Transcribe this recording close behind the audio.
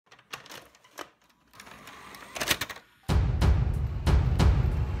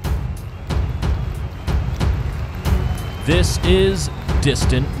This is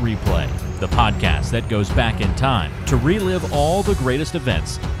Distant Replay, the podcast that goes back in time to relive all the greatest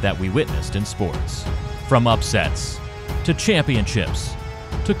events that we witnessed in sports. From upsets, to championships,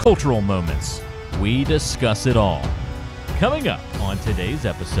 to cultural moments, we discuss it all. Coming up on today's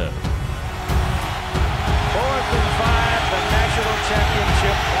episode. 4th and 5, the national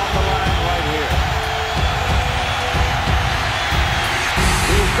championship on the line right here.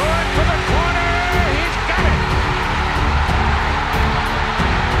 He's going for the corner. He's got it.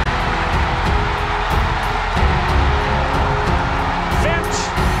 Finch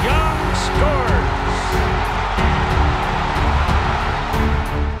Young scores.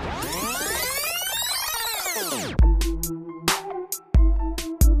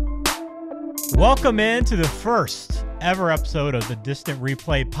 Welcome in to the first ever episode of the Distant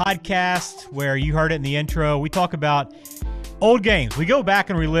Replay podcast, where you heard it in the intro. We talk about old games. We go back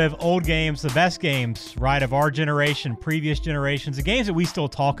and relive old games, the best games, right, of our generation, previous generations, the games that we still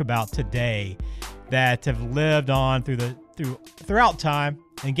talk about today that have lived on throughout time,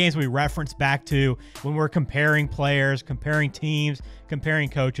 and games we reference back to when we're comparing players, comparing teams, comparing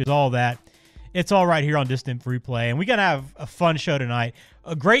coaches, all that. It's all right here on Distant Replay, and we're going to have a fun show tonight.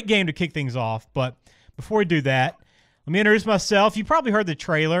 A great game to kick things off, but before we do that, let me introduce myself. You probably heard the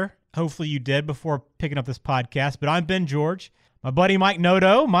trailer. Hopefully you did before picking up this podcast, but I'm Ben George. My buddy Mike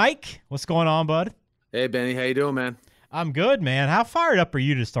Noto. Mike, what's going on, bud? Hey, Benny. How you doing, man? I'm good, man. How fired up are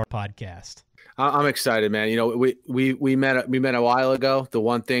you to start a podcast? I'm excited, man. You know, we met a while ago. The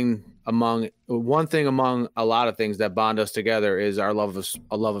one thing among a lot of things that bond us together is our love of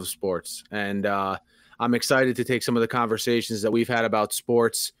sports. And I'm excited to take some of the conversations that we've had about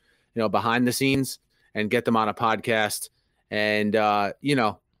sports, behind the scenes, and get them on a podcast. And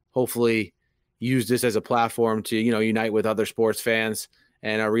hopefully use this as a platform to unite with other sports fans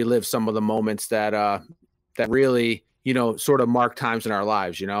and relive some of the moments that really sort of mark times in our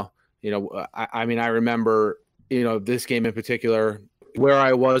lives. I remember this game in particular, where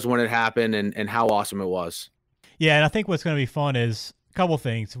I was when it happened and how awesome it was. Yeah, and I think what's going to be fun is a couple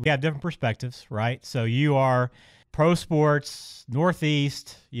things. We have different perspectives, right? So you are pro sports,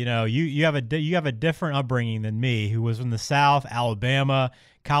 Northeast. You have a different upbringing than me, who was from the South, Alabama,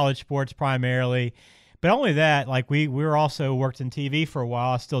 college sports primarily. But only that, like we were also worked in TV for a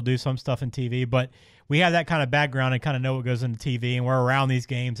while. I still do some stuff in TV, but we have that kind of background and kind of know what goes into TV, and we're around these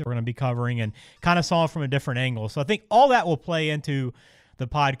games that we're going to be covering and kind of saw it from a different angle. So I think all that will play into the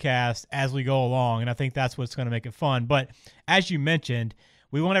podcast as we go along, and I think that's what's going to make it fun. But as you mentioned,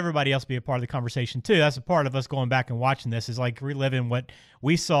 we want everybody else to be a part of the conversation too. That's a part of us going back and watching this, is like reliving what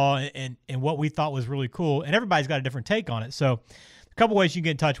we saw and what we thought was really cool, and everybody's got a different take on it. So a couple ways you can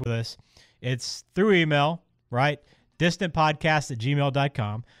get in touch with us. It's through email, right?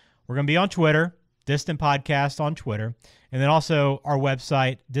 distantpodcast@gmail.com. We're going to be on Twitter, Distant Podcast on Twitter, and then also our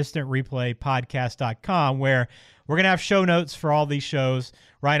website, distantreplaypodcast.com, where we're going to have show notes for all these shows,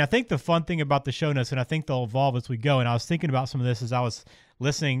 right? And I think the fun thing about the show notes, and I think they'll evolve as we go, and I was thinking about some of this as I was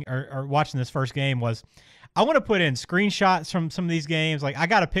listening or watching this first game, was I want to put in screenshots from some of these games. Like, I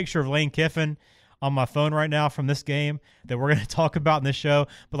got a picture of Lane Kiffin on my phone right now from this game that we're going to talk about in this show,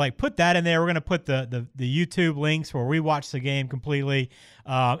 but like put that in there. We're going to put the YouTube links where we watch the game completely,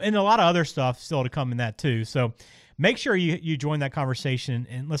 and a lot of other stuff still to come in that too. So make sure you join that conversation,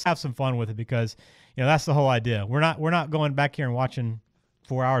 and let's have some fun with it, because that's the whole idea. We're not going back here and watching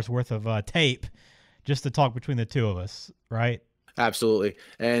 4 hours worth of tape just to talk between the two of us, right? Absolutely.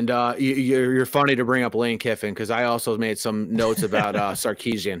 And you're funny to bring up Lane Kiffin, because I also made some notes about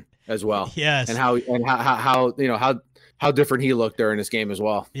Sarkisian as well. Yes. And how different he looked during this game as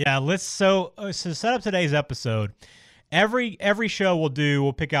well. Yeah. So set up today's episode. Every show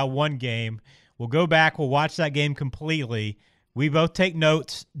we'll pick out one game. We'll go back. We'll watch that game completely. We both take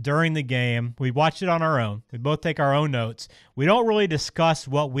notes during the game. We watch it on our own. We both take our own notes. We don't really discuss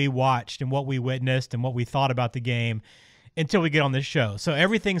what we watched and what we witnessed and what we thought about the game until we get on this show. So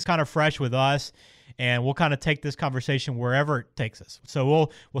everything's kind of fresh with us, and we'll kind of take this conversation wherever it takes us. So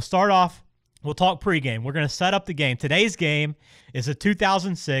we'll start off. We'll talk pregame. We're going to set up the game. Today's game is a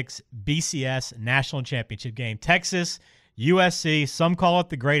 2006 BCS National Championship Game. Texas, USC. Some call it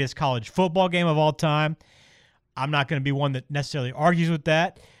the greatest college football game of all time. I'm not going to be one that necessarily argues with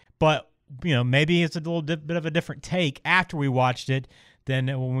that, but maybe it's a little bit of a different take after we watched it than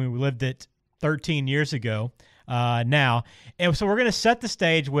when we lived it 13 years ago. Now. And so we're going to set the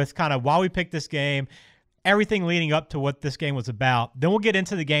stage with kind of why we picked this game, everything leading up to what this game was about. Then we'll get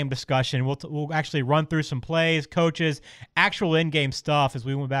into the game discussion. We'll actually run through some plays, coaches, actual in-game stuff as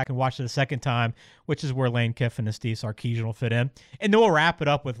we went back and watched it a second time, which is where Lane Kiffin and Steve Sarkisian will fit in. And then we'll wrap it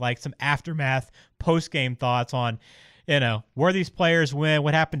up with like some aftermath, post-game thoughts on, where these players went,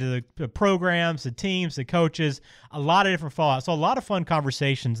 what happened to the programs, the teams, the coaches, a lot of different fallout. So a lot of fun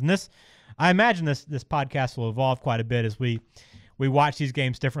conversations. And I imagine this podcast will evolve quite a bit as we watch these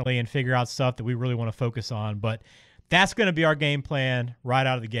games differently and figure out stuff that we really want to focus on. But that's going to be our game plan right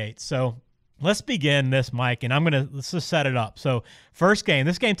out of the gate. So let's begin this, Mike, and let's just set it up. So first game,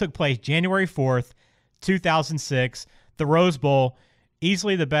 this game took place January 4th, 2006, the Rose Bowl,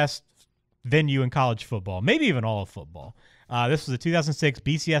 easily the best venue in college football, maybe even all of football. This was the 2006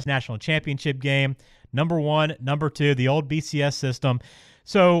 BCS National Championship Game, number 1, number 2, the old BCS system.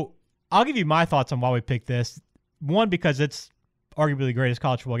 So I'll give you my thoughts on why we picked this. One, because it's arguably the greatest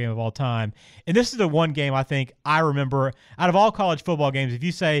college football game of all time. And this is the one game I think I remember out of all college football games. If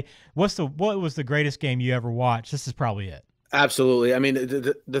you say, what was the greatest game you ever watched, this is probably it. Absolutely. I mean,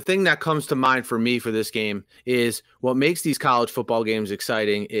 the thing that comes to mind for me for this game is what makes these college football games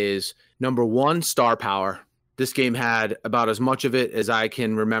exciting is, number one, star power. This game had about as much of it as I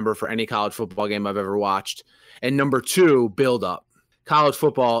can remember for any college football game I've ever watched. And number two, build up. College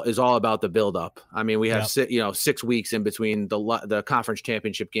football is all about the build up. I mean, we have 6 weeks in between the conference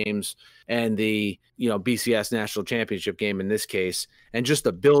championship games and the BCS National Championship Game in this case, and just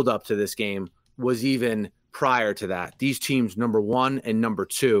the build up to this game was even prior to that. These teams, number 1 and number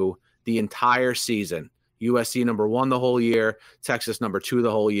 2, the entire season. USC number 1 the whole year, Texas number 2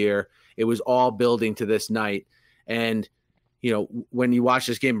 the whole year. It was all building to this night. And, when you watch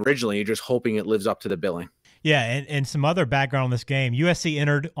this game originally, you're just hoping it lives up to the billing. Yeah, and some other background on this game. USC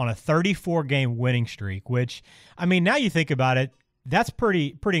entered on a 34-game winning streak, which, I mean, now you think about it, that's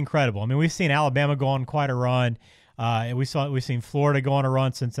pretty incredible. I mean, we've seen Alabama go on quite a run. And we've seen Florida go on a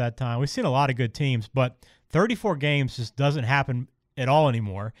run since that time. We've seen a lot of good teams, but 34 games just doesn't happen at all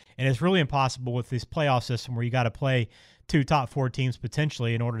anymore. And it's really impossible with this playoff system where you got to play 2 top 4 teams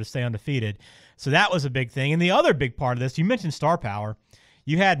potentially in order to stay undefeated. So that was a big thing. And the other big part of this, you mentioned star power.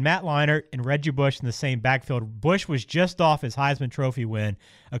 You had Matt Leinart and Reggie Bush in the same backfield. Bush was just off his Heisman Trophy win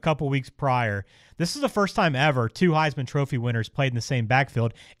a couple weeks prior. This is the first time ever 2 Heisman Trophy winners played in the same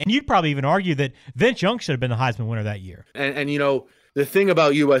backfield. And you'd probably even argue that Vince Young should have been the Heisman winner that year. And the thing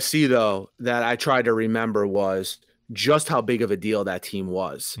about USC, though, that I tried to remember was just how big of a deal that team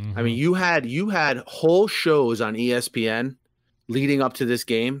was. Mm-hmm. I mean, you had whole shows on ESPN leading up to this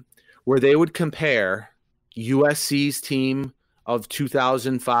game where they would compare USC's team of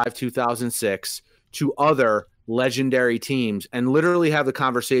 2005, 2006 to other legendary teams and literally have the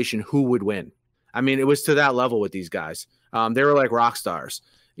conversation who would win. I mean, it was to that level with these guys. They were like rock stars.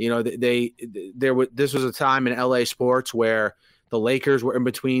 This was a time in LA sports where the Lakers were in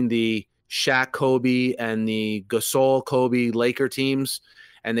between the Shaq Kobe and the Gasol Kobe Laker teams,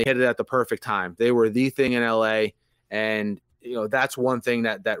 and they hit it at the perfect time. They were the thing in LA, and that's one thing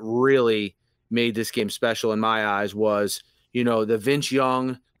that really made this game special in my eyes was the Vince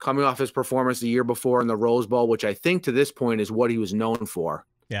Young coming off his performance the year before in the Rose Bowl, which I think to this point is what he was known for.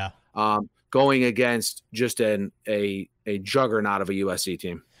 Yeah. Going against just a juggernaut of a USC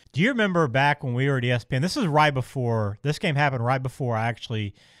team. Do you remember back when we were at ESPN? This game happened right before I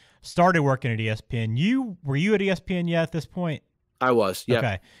actually started working at ESPN. Were you at ESPN yet at this point? I was, yeah.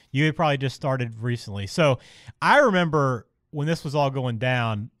 Okay. You had probably just started recently. So I remember when this was all going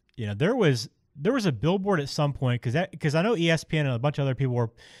down, there was a billboard at some point because I know ESPN and a bunch of other people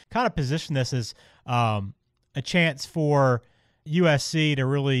were kind of positioned this as a chance for USC to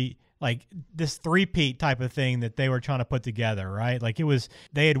really like this three-peat type of thing that they were trying to put together, right? Like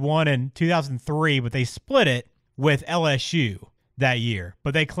they had won in 2003, but they split it with LSU that year.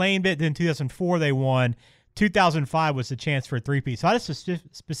 But they claimed it. Then 2004 they won. 2005 was the chance for a three-peat. So I just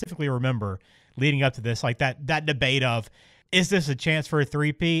specifically remember leading up to this, like that debate of, is this a chance for a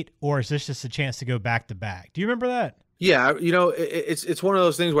three-peat or is this just a chance to go back-to-back? Do you remember that? Yeah, it's one of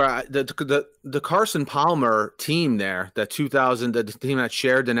those things where the Carson Palmer team there, the team that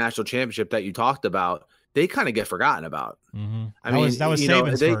shared the national championship that you talked about, they kind of get forgotten about. Mm-hmm. That was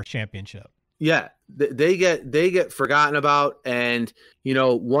Saban's first championship. Yeah, they get forgotten about, and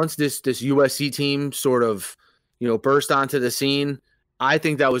once this USC team sort of burst onto the scene, I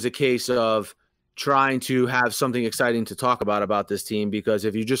think that was a case of trying to have something exciting to talk about this team, because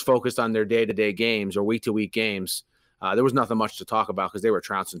if you just focused on their day-to-day games or week-to-week games, there was nothing much to talk about because they were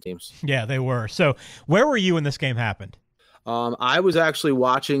trouncing teams. Yeah, they were. So where were you when this game happened? I was actually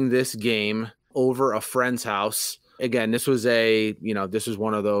watching this game over a friend's house. Again, this was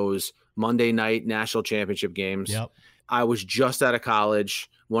one of those Monday night national championship games. Yep. I was just out of college.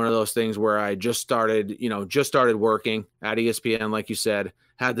 One of those things where I just started working at ESPN, like you said,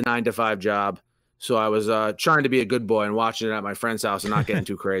 had the 9-to-5 job. So I was trying to be a good boy and watching it at my friend's house and not getting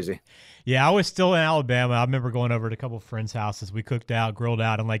too crazy. Yeah, I was still in Alabama. I remember going over to a couple of friends' houses. We cooked out, grilled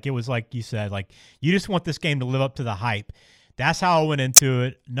out, and like it was like you said, like you just want this game to live up to the hype. That's how I went into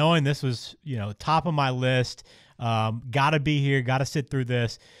it, knowing this was, top of my list. Got to be here, got to sit through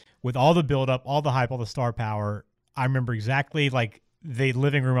this with all the buildup, all the hype, all the star power. I remember exactly like the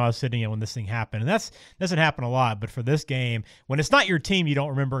living room I was sitting in when this thing happened. And that doesn't happen a lot, but for this game, when it's not your team, you don't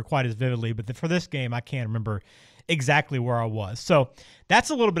remember it quite as vividly. But for this game, I can't remember exactly where I was. So that's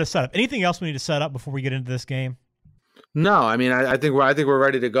a little bit of setup. Anything else we need to set up before we get into this game? No, I mean, I think we're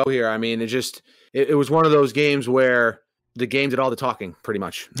ready to go here. I mean, it was one of those games where the game did all the talking, pretty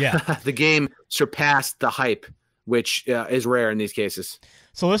much. Yeah. The game surpassed the hype, which is rare in these cases.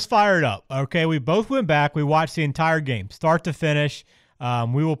 So let's fire it up. Okay, we both went back. We watched the entire game, start to finish.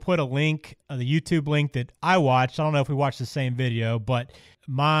 We will put a link, the YouTube link that I watched. I don't know if we watched the same video, but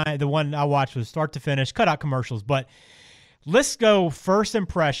the one I watched was start to finish, cut out commercials. But let's go first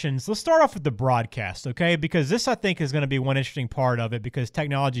impressions. Let's start off with the broadcast, okay? Because this, I think, is going to be one interesting part of it because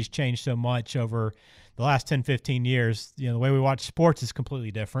technology's changed so much over the last 10, 15 years. The way we watch sports is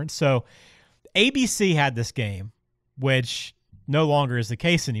completely different. So ABC had this game, which no longer is the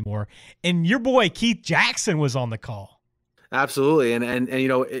case anymore. And your boy Keith Jackson was on the call. Absolutely. And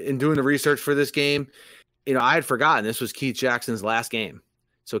in doing the research for this game, I had forgotten this was Keith Jackson's last game.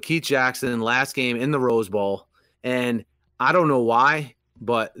 So Keith Jackson, last game in the Rose Bowl. And I don't know why,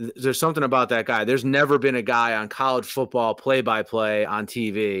 but there's something about that guy. There's never been a guy on college football play-by-play on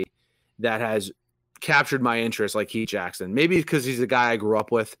TV that has captured my interest like Keith Jackson. Maybe because he's the guy I grew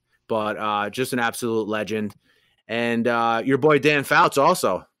up with, but just an absolute legend. And your boy Dan Fouts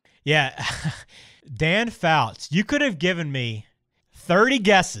also. Yeah, Dan Fouts. You could have given me 30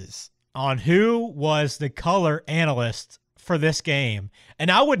 guesses on who was the color analyst for this game,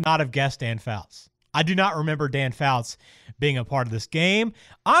 and I would not have guessed Dan Fouts. I do not remember Dan Fouts being a part of this game.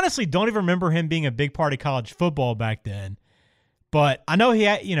 Honestly, don't even remember him being a big part of college football back then. But I know he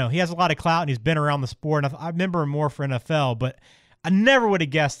has a lot of clout and he's been around the sport. And I remember him more for NFL, but I never would have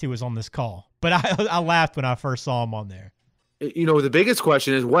guessed he was on this call. But I laughed when I first saw him on there. The biggest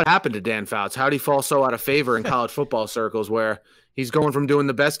question is what happened to Dan Fouts? How did he fall so out of favor in college football circles where he's going from doing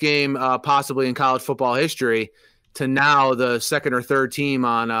the best game possibly in college football history to now the second or third team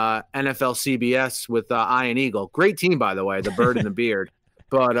on NFL CBS with Iron Eagle. Great team, by the way, the bird and the beard.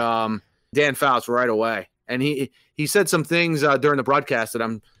 But Dan Fouts right away. And he said some things during the broadcast that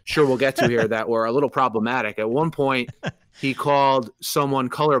I'm sure we'll get to here that were a little problematic. At one point, he called someone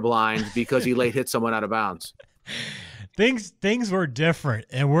colorblind because he late hit someone out of bounds. Things were different,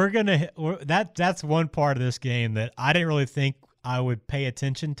 and that's one part of this game that I didn't really think I would pay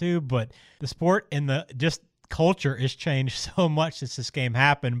attention to, but the sport and the just culture has changed so much since this game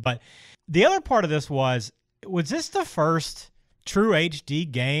happened. But the other part of this was this the first true HD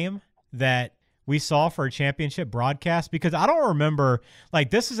game that we saw for a championship broadcast? Because I don't remember,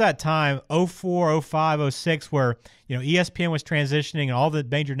 like, this is that time, 04, 05, 06, where, ESPN was transitioning and all the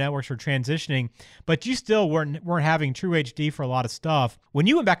major networks were transitioning, but you still weren't having true HD for a lot of stuff. When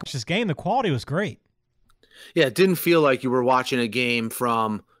you went back to this game, the quality was great. Yeah, it didn't feel like you were watching a game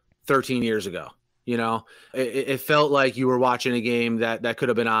from 13 years ago. It felt like you were watching a game that could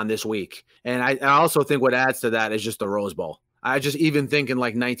have been on this week. And I also think what adds to that is just the Rose Bowl. I just even think in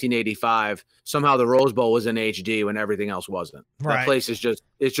like 1985, somehow the Rose Bowl was in HD when everything else wasn't. Right. That place is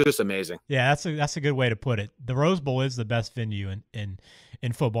just amazing. Yeah, that's a good way to put it. The Rose Bowl is the best venue in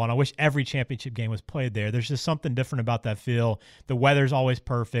football, and I wish every championship game was played there. There's just something different about that feel. The weather's always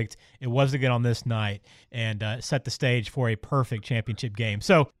perfect. It was again on this night, and set the stage for a perfect championship game.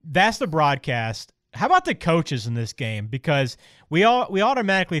 So that's the broadcast. How about the coaches in this game? Because we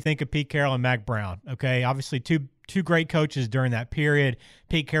automatically think of Pete Carroll and Mack Brown. Okay, obviously two great coaches during that period.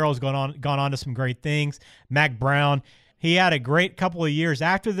 Pete Carroll's gone on to some great things. Mack Brown, he had a great couple of years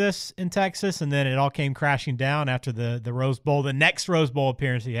after this in Texas, and then it all came crashing down after the Rose Bowl, the next Rose Bowl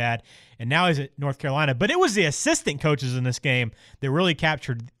appearance he had, and now he's at North Carolina. But it was the assistant coaches in this game that really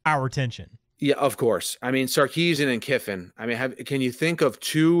captured our attention. Yeah, of course. I mean, Sarkisian and Kiffin. I mean, can you think of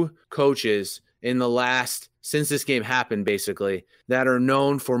two coaches in the last, since this game happened, basically, that are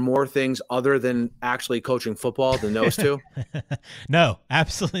known for more things other than actually coaching football than those two? No,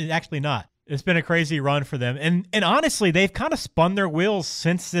 absolutely, actually not. It's been a crazy run for them. And honestly, they've kind of spun their wheels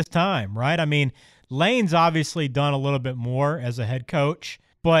since this time, right? I mean, Lane's obviously done a little bit more as a head coach,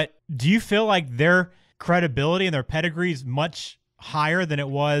 but do you feel like their credibility and their pedigree is much higher than it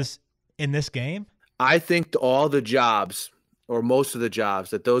was in this game? I think all the jobs, or most of the jobs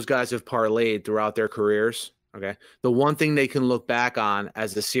that those guys have parlayed throughout their careers Okay. The one thing they can look back on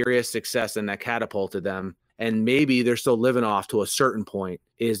as a serious success and that catapulted them, and maybe they're still living off to a certain point,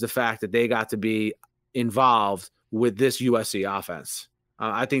 is the fact that they got to be involved with this USC offense.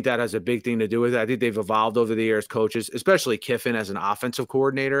 I think that has a big thing to do with it. I think they've evolved over the years, coaches, especially Kiffin as an offensive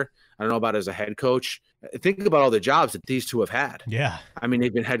coordinator. I don't know about as a head coach. Think about all the jobs that these two have had. Yeah. I mean,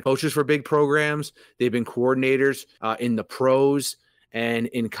 they've been head coaches for big programs. They've been coordinators in the pros and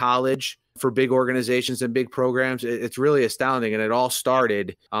in college for big organizations and big programs. It's really astounding. And it all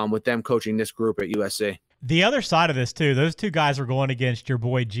started with them coaching this group at USC. The other side of this, too, those two guys were going against your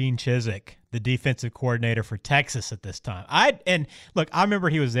boy Gene Chizik, the defensive coordinator for Texas at this time. And look, I remember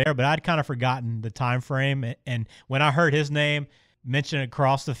he was there, but I'd kind of forgotten the time frame. And when I heard his name mentioned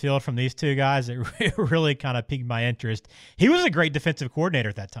across the field from these two guys, it really kind of piqued my interest. He was a great defensive coordinator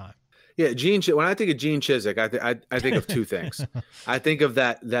at that time. Yeah, when I think of Gene Chizik, I think of two things. I think of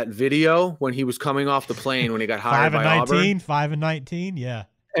that video when he was coming off the plane when he got hired by Auburn. 5-19, yeah.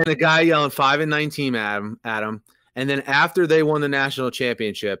 And the guy yelling 5-19 at him. And then after they won the national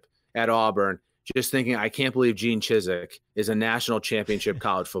championship at Auburn, just thinking, I can't believe Gene Chizik is a national championship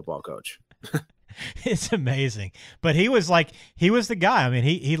college football coach. It's amazing. But he was the guy. I mean,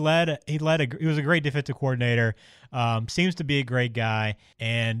 he was a great defensive coordinator. Seems to be a great guy.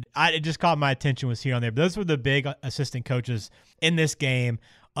 And it just caught my attention was here on there. But those were the big assistant coaches in this game.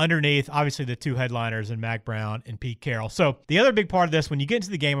 Underneath, obviously, the two headliners in Mack Brown and Pete Carroll. So the other big part of this, when you get into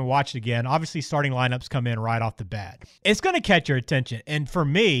the game and watch it again, obviously starting lineups come in right off the bat. It's going to catch your attention. And for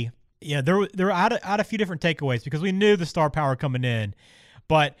me, there were out a few different takeaways because we knew the star power coming in.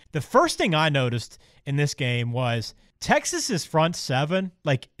 But the first thing I noticed in this game was Texas's front seven.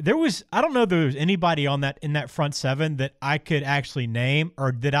 Like I don't know if there was anybody in that front seven that I could actually name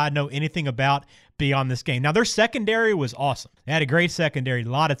or that I know anything about beyond this game. Now, their secondary was awesome. They had a great secondary, a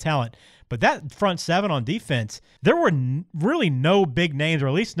lot of talent. But that front seven on defense, there were really no big names, or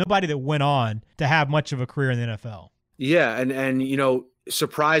at least nobody that went on to have much of a career in the NFL. Yeah, and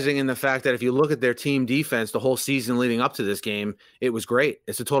surprising in the fact that if you look at their team defense the whole season leading up to this game, it was great.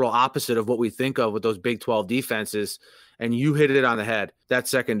 It's the total opposite of what we think of with those Big 12 defenses. And you hit it on the head. That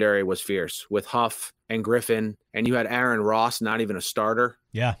secondary was fierce with Huff and Griffin. And you had Aaron Ross, not even a starter.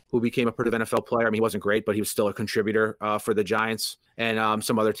 Yeah. Who became a productive NFL player. I mean, he wasn't great, but he was still a contributor for the Giants and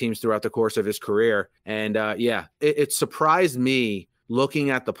some other teams throughout the course of his career. And it surprised me looking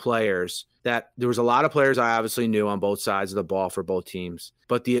at the players that there was a lot of players I obviously knew on both sides of the ball for both teams,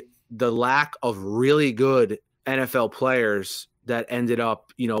 but the lack of really good NFL players that ended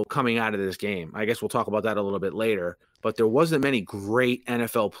up, coming out of this game. I guess we'll talk about that a little bit later, but there wasn't many great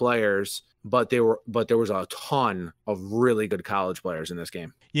NFL players, but there was a ton of really good college players in this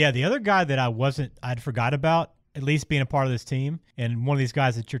game. Yeah. The other guy that I'd forgot about, at least being a part of this team, and one of these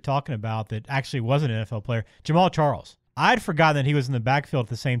guys that you're talking about that actually was an NFL player, Jamal Charles. I'd forgotten that he was in the backfield at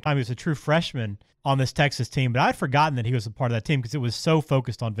the same time. He was a true freshman on this Texas team, but I'd forgotten that he was a part of that team because it was so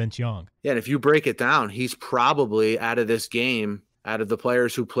focused on Vince Young. Yeah, and if you break it down, he's probably out of this game, out of the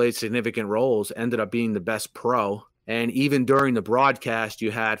players who played significant roles, ended up being the best pro. And even during the broadcast,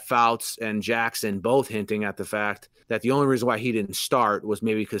 you had Fouts and Jackson both hinting at the fact that the only reason why he didn't start was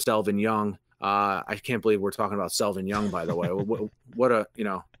maybe because Selvin Young. I can't believe we're talking about Selvin Young, by the way.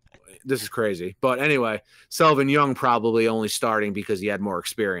 This is crazy. But anyway, Selvin Young probably only starting because he had more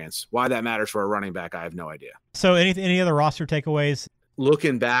experience. Why that matters for a running back, I have no idea. So any other roster takeaways?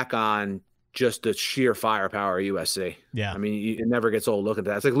 Looking back on just the sheer firepower of USC. Yeah. I mean, it never gets old looking at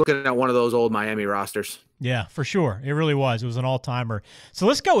that. It's like looking at one of those old Miami rosters. Yeah, for sure. It really was. It was an all-timer. So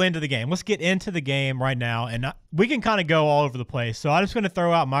let's go into the game. Let's get into the game right now, and we can kind of go all over the place. So I'm just going to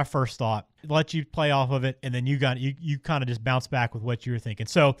throw out my first thought, let you play off of it, and then you kind of just bounce back with what you were thinking.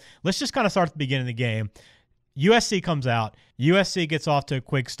 So let's just kind of start at the beginning of the game. USC comes out. USC gets off to a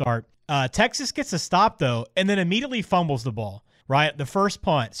quick start. Texas gets a stop, though, and then immediately fumbles the ball, right? The first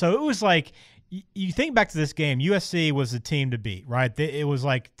punt. So it was like, you think back to this game, USC was the team to beat, right? It was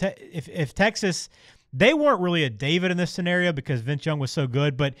like if Texas – they weren't really a David in this scenario because Vince Young was so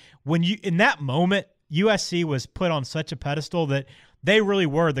good. But in that moment, USC was put on such a pedestal that they really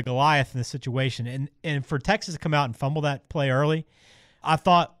were the Goliath in this situation. And for Texas to come out and fumble that play early, I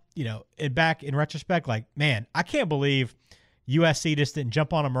thought, back in retrospect, like, man, I can't believe USC just didn't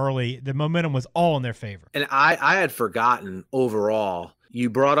jump on them early. The momentum was all in their favor. And I had forgotten overall. You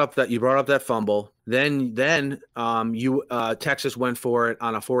brought up that fumble. Then Texas went for it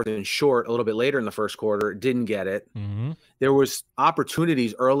on a 4th and short a little bit later in the first quarter. Didn't get it. Mm-hmm. there was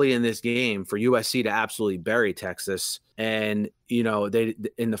opportunities early in this game for USC to absolutely bury Texas. And, they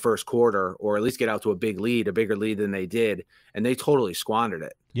in the first quarter, or at least get out to a bigger lead than they did. And they totally squandered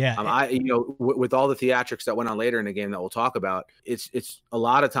it. Yeah. With all the theatrics that went on later in the game that we'll talk about, it's a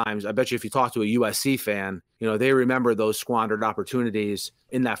lot of times, I bet you if you talk to a USC fan, they remember those squandered opportunities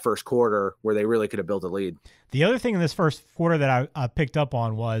in that first quarter where they really could have built a lead. The other thing in this first quarter that I picked up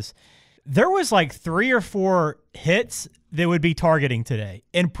on was there was like 3 or 4 hits that would be targeting today,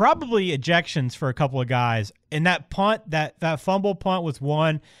 and probably ejections for a couple of guys. And that punt, that fumble punt was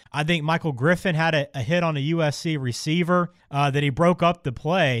one. I think Michael Griffin had a hit on a USC receiver that he broke up the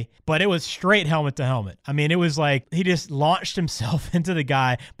play, but it was straight helmet to helmet. I mean, it was like he just launched himself into the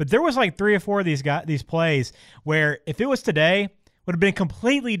guy. But there was like 3 or 4 of these plays where if it was today, would have been a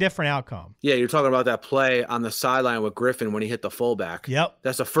completely different outcome. Yeah, you're talking about that play on the sideline with Griffin when he hit the fullback. Yep.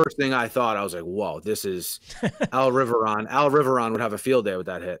 That's the first thing I thought. I was like, whoa, this is Al Riveron. Al Riveron would have a field day with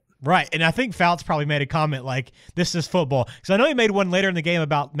that hit. Right, and I think Fouts probably made a comment like, this is football. Because I know he made one later in the game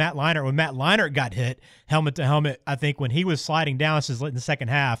about Matt Leinart, when Matt Leinart got hit helmet to helmet, I think, when he was sliding down. This is in the second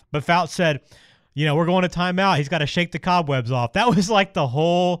half. But Fouts said, we're going to timeout. He's got to shake the cobwebs off. That was like the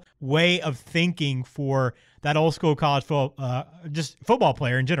whole way of thinking for that old school college just football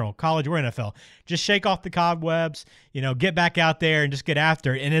player in general, college or NFL. Just shake off the cobwebs, get back out there and just get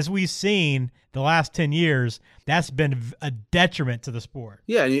after it. And as we've seen the last 10 years, that's been a detriment to the sport.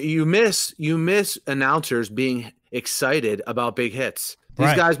 Yeah, you miss announcers being excited about big hits.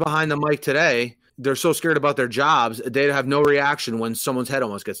 These guys behind the mic today, they're so scared about their jobs, they have no reaction when someone's head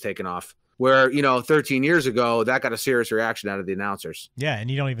almost gets taken off. Where, 13 years ago, that got a serious reaction out of the announcers. Yeah,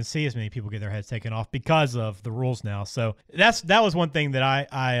 and you don't even see as many people get their heads taken off because of the rules now. So that was one thing that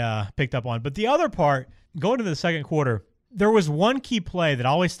I picked up on. But the other part, going to the second quarter, there was one key play that I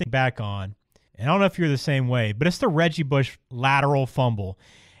always think back on, and I don't know if you're the same way, but it's the Reggie Bush lateral fumble.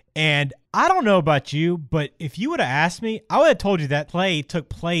 And I don't know about you, but if you would have asked me, I would have told you that play took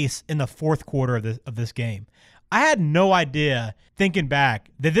place in the fourth quarter of this game. I had no idea, thinking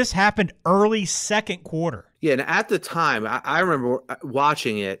back, that this happened early second quarter. Yeah, and at the time, I remember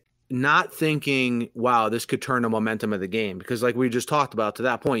watching it, not thinking, wow, this could turn the momentum of the game. Because like we just talked about, to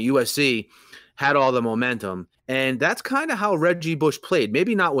that point, USC had all the momentum. And that's kind of how Reggie Bush played.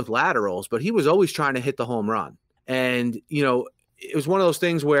 Maybe not with laterals, but he was always trying to hit the home run. And, it was one of those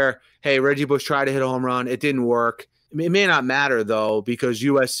things where, hey, Reggie Bush tried to hit a home run. It didn't work. It may not matter, though, because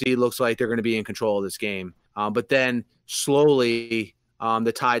USC looks like they're going to be in control of this game. But then slowly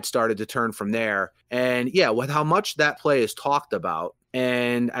the tide started to turn from there. And, yeah, with how much that play is talked about,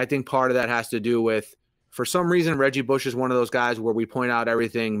 and I think part of that has to do with, for some reason, Reggie Bush is one of those guys where we point out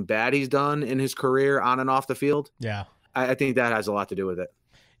everything bad he's done in his career on and off the field. Yeah. I think that has a lot to do with it.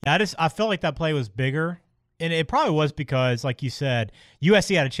 Yeah, I felt like that play was bigger. And it probably was because, like you said,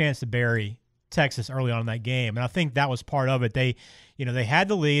 USC had a chance to bury Texas early on in that game. And I think that was part of it. They had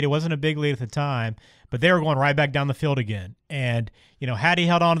the lead. It wasn't a big lead at the time, but they were going right back down the field again. And, had he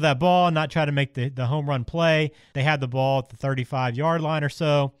held on to that ball and not tried to make the home run play, they had the ball at the 35-yard line or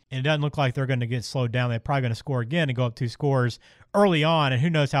so, and it doesn't look like they're going to get slowed down. They're probably going to score again and go up 2 scores early on, and who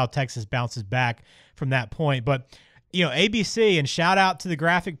knows how Texas bounces back from that point. But, ABC, and shout out to the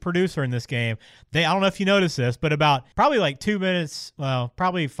graphic producer in this game. I don't know if you noticed this, but about probably like 2 minutes,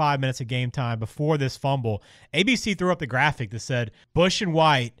 probably 5 minutes of game time before this fumble, ABC threw up the graphic that said, Bush and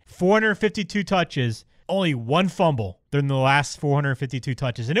White, 452 touches, only 1 fumble during the last 452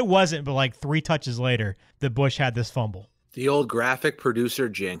 touches. And it wasn't, but like 3 touches later that Bush had this fumble. The old graphic producer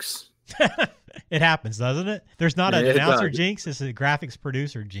jinx. It happens, doesn't it? There's not an announcer jinx. It's a graphics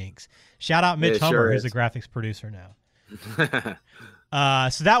producer jinx. Shout out Mitch Hummer, who's a graphics producer now.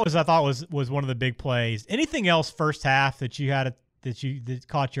 So that I thought was one of the big plays. Anything else first half that you had that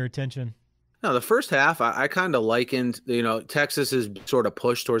caught your attention? No, the first half I kind of likened, Texas's sort of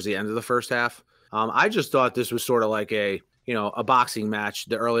push towards the end of the first half. I just thought this was sort of like a boxing match,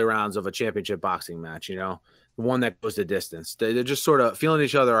 the early rounds of a championship boxing match, the one that goes the distance. They're just sort of feeling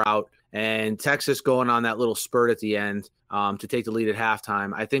each other out, and Texas going on that little spurt at the end to take the lead at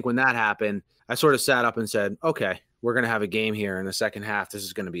halftime. I think when that happened, I sort of sat up and said, okay, we're going to have a game here in the second half. This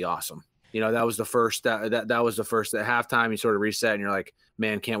is going to be awesome. That was the first that was the first at halftime. You sort of reset and you're like,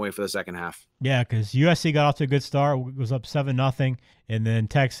 man, can't wait for the second half. Yeah, because USC got off to a good start. It was up 7-0, and then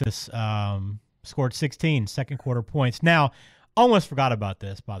Texas scored 16 second quarter points. Now, almost forgot about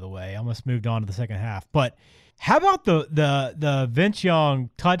this, by the way. Almost moved on to the second half. But how about the Vince Young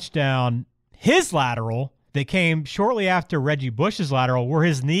touchdown, his lateral that came shortly after Reggie Bush's lateral, where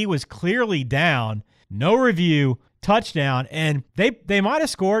his knee was clearly down? no review, touchdown. And they might have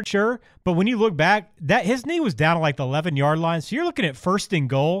scored, sure, but when you look back, that his knee was down at like the 11-yard line. So you're looking at first and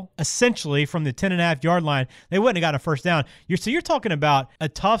goal, essentially from the 10.5-yard line. They wouldn't have got a first down. You're talking about a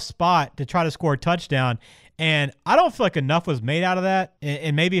tough spot to try to score a touchdown. And I don't feel like enough was made out of that.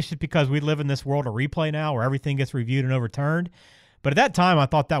 And maybe it's just because we live in this world of replay now where everything gets reviewed and overturned. But at that time, I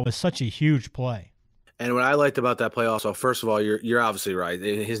thought that was such a huge play. And what I liked about that play also, first of all, you're obviously right.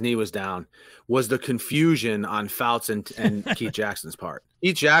 His knee was down. Was the confusion on Fouts and Keith Jackson's part.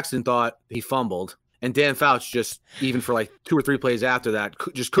 Keith Jackson thought he fumbled, and Dan Fouts just, even for like 2 or 3 plays after that,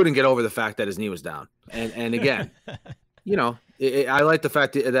 just couldn't get over the fact that his knee was down. And again, I like the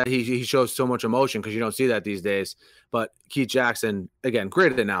fact that he shows so much emotion because you don't see that these days. But Keith Jackson, again,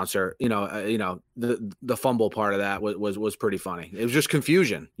 great announcer. The fumble part of that was pretty funny. It was just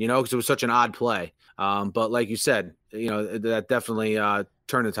confusion, because it was such an odd play. But like you said, that definitely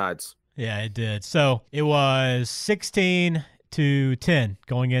turned the tides. Yeah, it did. So it was 16-10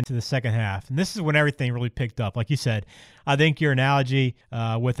 going into the second half. And this is when everything really picked up. Like you said, I think your analogy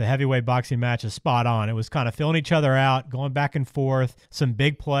with the heavyweight boxing match is spot on. It was kind of filling each other out, going back and forth, some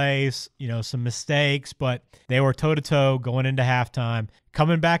big plays, some mistakes, but they were toe-to-toe going into halftime.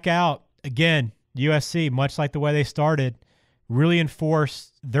 Coming back out, again, USC, much like the way they started, really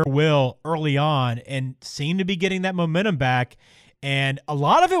enforced their will early on and seemed to be getting that momentum back. And a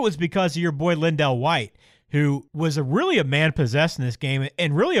lot of it was because of your boy Lindell White, who was really a man possessed in this game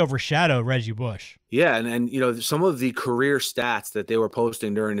and really overshadowed Reggie Bush. Yeah, and some of the career stats that they were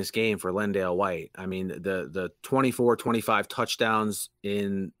posting during this game for Lindell White. I mean, the 24, 25 touchdowns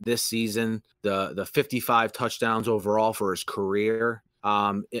in this season, the 55 touchdowns overall for his career.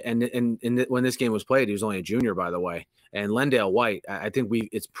 And when this game was played, he was only a junior, by the way. And Lindell White, I think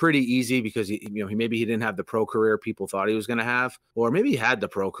it's pretty easy because he didn't have the pro career people thought he was going to have, or maybe he had the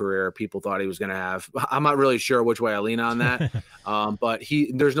pro career people thought he was going to have. I'm not really sure which way I lean on that. But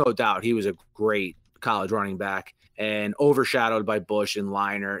there's no doubt he was a great college running back and overshadowed by Bush and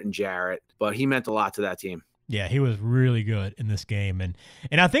Leinart and Jarrett, but he meant a lot to that team. Yeah, he was really good in this game. And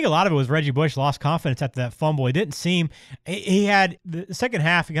I think a lot of it was Reggie Bush lost confidence after that fumble. He didn't seem – he had – the second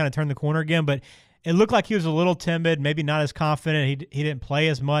half, he kind of turned the corner again, but it looked like he was a little timid, maybe not as confident. He didn't play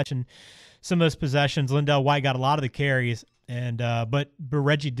as much in some of those possessions. Lindell White got a lot of the carries, and but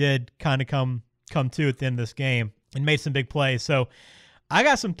Reggie did kind of come to at the end of this game and made some big plays. So I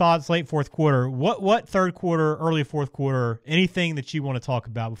got some thoughts late fourth quarter. What third quarter, early fourth quarter, anything that you want to talk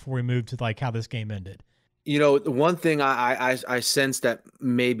about before we move to like how this game ended? One thing I sensed that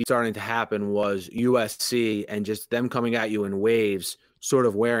may be starting to happen was USC and just them coming at you in waves, sort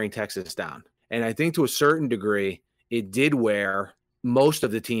of wearing Texas down. And I think to a certain degree, it did wear most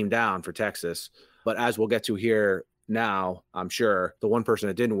of the team down for Texas. But as we'll get to here now, I'm sure the one person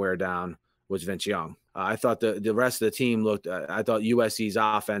that didn't wear down was Vince Young. I thought the rest of the team I thought USC's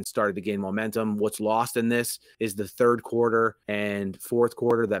offense started to gain momentum. What's lost in this is the third quarter and fourth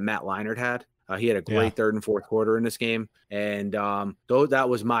quarter that Matt Leinart had. He had a great third and fourth quarter in this game. And though that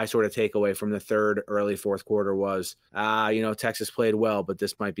was my sort of takeaway from the third, early fourth quarter was, Texas played well, but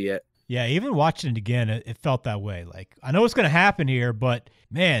this might be it. Yeah, even watching it again, it felt that way. Like, I know what's going to happen here, but,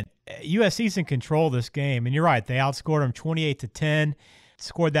 man, USC's in control of this game. And you're right, they outscored them 28-10,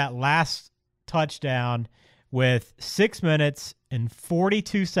 scored that last touchdown with 6 minutes and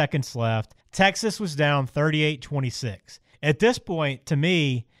 42 seconds left. Texas was down 38-26. At this point, to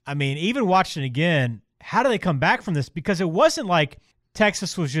me, I mean, even watching it again, how do they come back from this? Because it wasn't like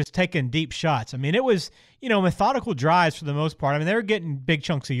Texas was just taking deep shots. I mean, it was, methodical drives for the most part. I mean, they were getting big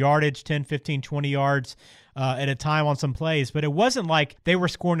chunks of yardage, 10, 15, 20 yards at a time on some plays, but it wasn't like they were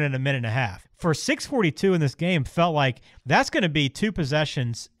scoring in a minute and a half. For 6:42 in this game, felt like that's going to be 2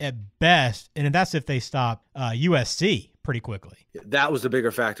 possessions at best, and that's if they stop USC pretty quickly. That was the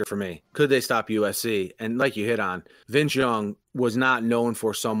bigger factor for me. Could they stop USC? And like you hit on, Vince Young was not known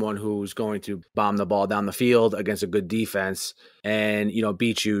for someone who's going to bomb the ball down the field against a good defense and,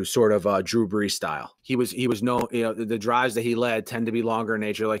 beat you sort of Drew Brees style. He was known, the drives that he led tend to be longer in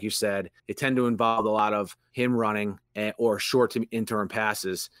nature, like you said. They tend to involve a lot of him running or short to interim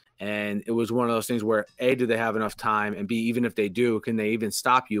passes. And it was one of those things where, A, do they have enough time? And B, even if they do, can they even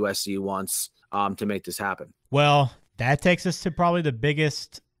stop USC once to make this happen? Well, that takes us to probably the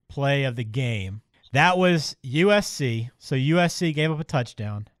biggest play of the game. That was USC. So USC gave up a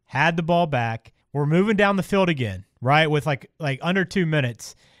touchdown, had the ball back. We're moving down the field again, right? With like under 2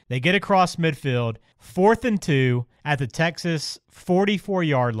 minutes. They get across midfield, 4th and 2 at the Texas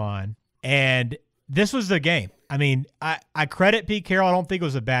 44-yard line. And this was the game. I mean, I credit Pete Carroll. I don't think it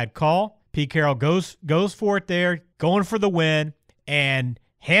was a bad call. Pete Carroll goes for it there, going for the win. And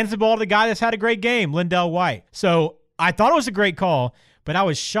hands the ball to the guy that's had a great game, Lindell White. So I thought it was a great call, but I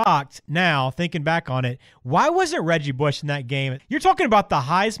was shocked now, thinking back on it. Why wasn't Reggie Bush in that game? You're talking about the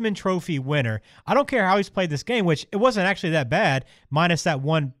Heisman Trophy winner. I don't care how he's played this game, which it wasn't actually that bad, minus that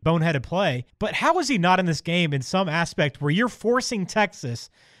one boneheaded play. But how was he not in this game in some aspect where you're forcing Texas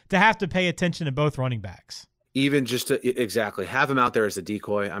to have to pay attention to both running backs? Even just to exactly have him out there as a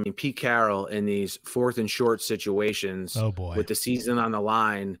decoy. I mean, Pete Carroll in these 4th and short situations, oh boy, with the season on the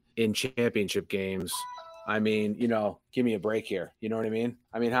line in championship games. I mean, give me a break here. You know what I mean?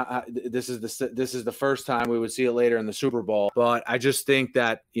 I mean, this is the first time we would see it later in the Super Bowl, but I just think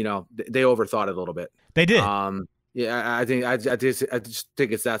that they overthought it a little bit. They did. Yeah, I just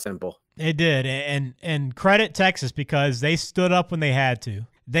think it's that simple. They did, and credit Texas because they stood up when they had to.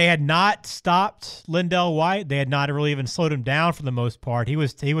 They had not stopped Lindell White. They had not really even slowed him down for the most part. He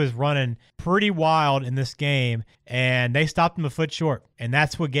was running pretty wild in this game, and they stopped him a foot short. And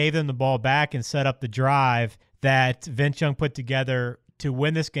that's what gave them the ball back and set up the drive that Vince Young put together to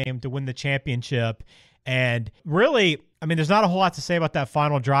win this game, to win the championship. And really, I mean, there's not a whole lot to say about that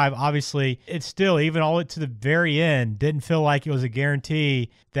final drive. Obviously, it's still, even all the way to the very end, didn't feel like it was a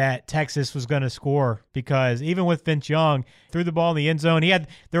guarantee that Texas was going to score, because even with Vince Young, threw the ball in the end zone.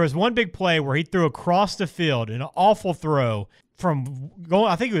 There was one big play where he threw across the field, an awful throw from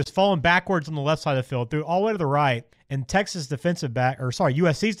going, I think he was falling backwards on the left side of the field, threw all the way to the right. And USC's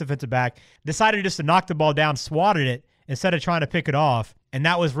defensive back decided just to knock the ball down, swatted it instead of trying to pick it off. And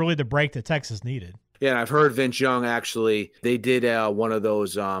that was really the break that Texas needed. Yeah, and I've heard Vince Young actually, they did one of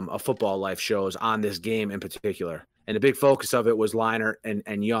those a Football Life shows on this game in particular. And the big focus of it was Leinart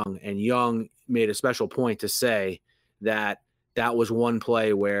and Young. And Young made a special point to say that was one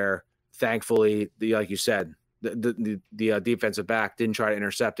play where, thankfully, like you said, the defensive back didn't try to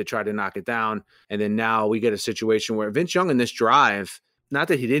intercept it, tried to knock it down. And then now we get a situation where Vince Young in this drive, not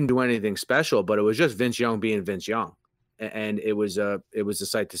that he didn't do anything special, but it was just Vince Young being Vince Young. And it was a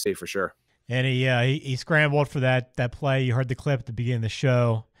sight to see for sure. And he scrambled for that play. You heard the clip at the beginning of the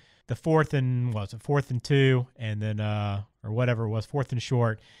show. The 4th and 2, and then or whatever it was, 4th and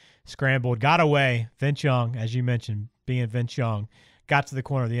short, scrambled, got away. Vince Young, as you mentioned, being Vince Young, got to the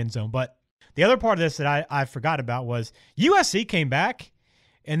corner of the end zone. But the other part of this that I forgot about was USC came back,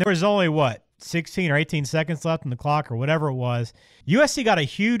 and there was only 16 or 18 seconds left on the clock or whatever it was. USC got a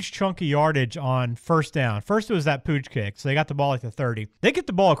huge chunk of yardage on first down. First it was that pooch kick, so they got the ball at the 30. They get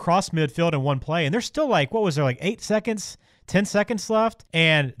the ball across midfield in one play, and there's still 8 seconds, 10 seconds left,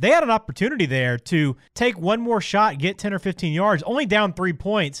 and they had an opportunity there to take one more shot, get 10 or 15 yards, only down 3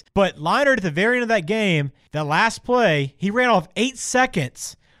 points. But Leinart at the very end of that game, that last play, he ran off 8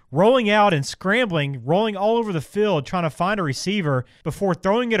 seconds, rolling out and scrambling, rolling all over the field, trying to find a receiver before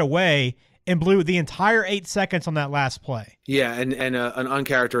throwing it away, and blew the entire 8 seconds on that last play. Yeah, and an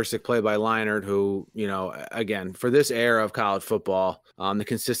uncharacteristic play by Leinart, who, again, for this era of college football, the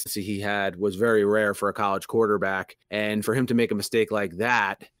consistency he had was very rare for a college quarterback. And for him to make a mistake like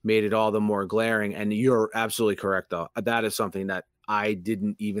that made it all the more glaring. And you're absolutely correct, though. That is something that I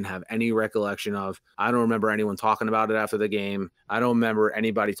didn't even have any recollection of. I don't remember anyone talking about it after the game. I don't remember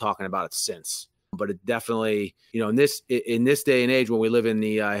anybody talking about it since. But it definitely, in this day and age when we live in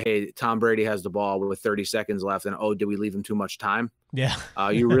the, hey, Tom Brady has the ball with 30 seconds left, and did we leave him too much time? Yeah.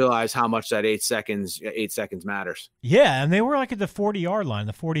 You realize how much that 8 seconds matters. Yeah, and they were at the 40-yard line,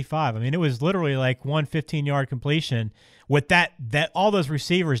 the 45. I mean, it was literally one 15-yard completion with that all those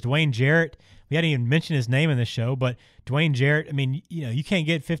receivers. Dwayne Jarrett, we hadn't even mentioned his name in the show, but Dwayne Jarrett, I mean, you can't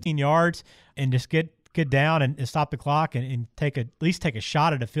get 15 yards and just get down and stop the clock and at least take a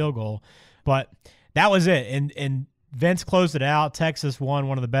shot at a field goal. But that was it, and Vince closed it out. Texas won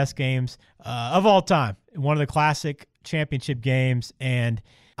one of the best games of all time, one of the classic championship games. And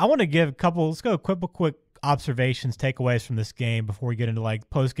I want to give let's go quick observations, takeaways from this game before we get into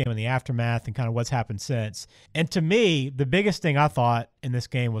post-game and the aftermath and kind of what's happened since. And to me, the biggest thing I thought in this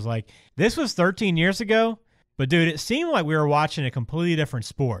game was this was 13 years ago, but dude, it seemed like we were watching a completely different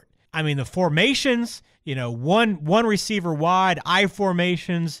sport. I mean, the formations, one receiver wide, I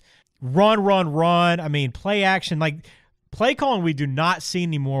formations, run. I mean, play action, play calling we do not see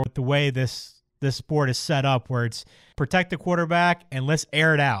anymore with the way this sport is set up, where it's protect the quarterback and let's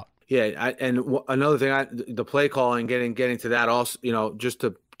air it out. Yeah, another thing, the play calling, getting to that also, just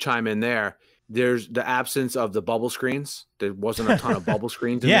to chime in there, there's the absence of the bubble screens. There wasn't a ton of bubble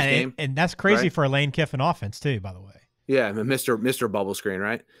screens in this game. And that's crazy, right? For a Lane Kiffin offense too, by the way. Yeah, Mr. Bubble Screen,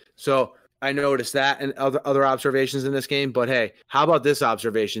 right? So I noticed that and other observations in this game. But hey, how about this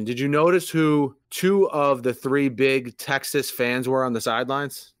observation? Did you notice who 2 of the 3 big Texas fans were on the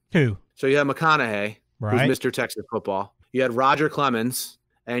sidelines? Who? So you had McConaughey, right, who's Mr. Texas football. You had Roger Clemens,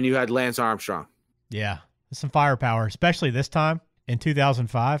 and you had Lance Armstrong. Yeah, some firepower, especially this time in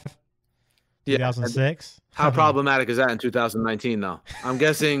 2005, 2006. How problematic is that in 2019, though? I'm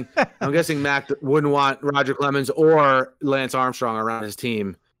guessing Mack wouldn't want Roger Clemens or Lance Armstrong around his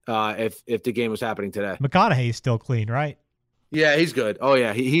team if the game was happening today. McConaughey's still clean, right? Yeah, he's good. Oh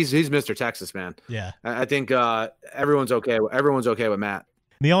yeah, he's Mr. Texas, man. Yeah, I think everyone's okay. Everyone's okay with Matt.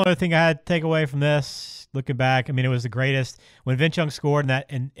 The only other thing I had to take away from this, looking back, I mean, it was the greatest when Vince Young scored,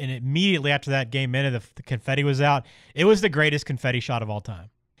 and immediately after that game ended, the confetti was out. It was the greatest confetti shot of all time,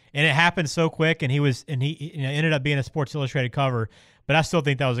 and it happened so quick. And he ended up being a Sports Illustrated cover, but I still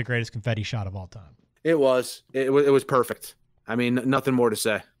think that was the greatest confetti shot of all time. It was perfect. I mean, nothing more to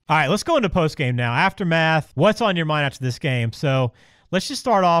say. All right, let's go into postgame now. Aftermath, what's on your mind after this game? So let's just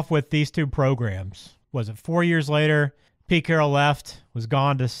start off with these two programs. Was it 4 years later? Pete Carroll left, was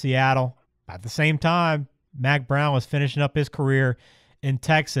gone to Seattle. At the same time, Mack Brown was finishing up his career in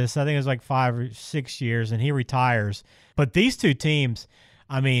Texas. I think it was like 5 or 6 years, and he retires. But these two teams,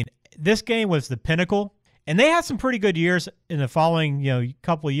 I mean, this game was the pinnacle. And they had some pretty good years in the following,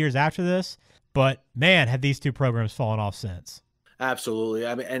 couple of years after this. But, man, had these two programs fallen off since. Absolutely.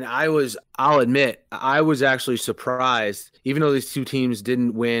 I mean, and I'll admit, I was actually surprised, even though these two teams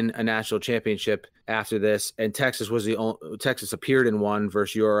didn't win a national championship after this, and Texas appeared in one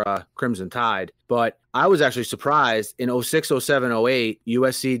versus your Crimson Tide. But I was actually surprised in 06, 07, 08,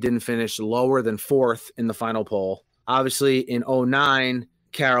 USC didn't finish lower than 4th in the final poll. Obviously, in 09,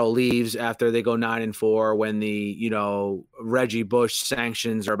 Carroll leaves after they go 9-4 when the, Reggie Bush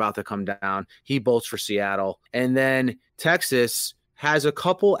sanctions are about to come down. He bolts for Seattle. And then Texas has a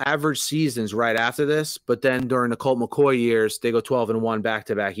couple average seasons right after this, but then during the Colt McCoy years, they go 12-1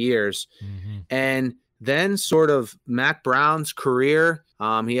 back-to-back years. Mm-hmm. And then sort of Mack Brown's career,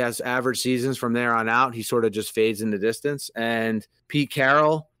 he has average seasons from there on out. He sort of just fades in the distance. And Pete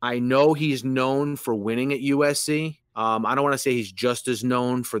Carroll, I know he's known for winning at USC. I don't want to say he's just as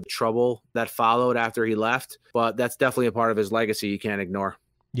known for the trouble that followed after he left, but that's definitely a part of his legacy you can't ignore.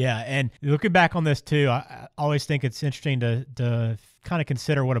 Yeah, and looking back on this too, I always think it's interesting to kind of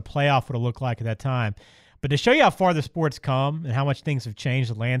consider what a playoff would have looked like at that time. But to show you how far the sport's come and how much things have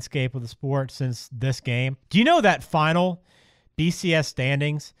changed the landscape of the sport since this game, do you know that final BCS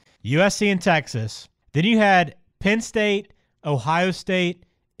standings, USC and Texas, then you had Penn State, Ohio State,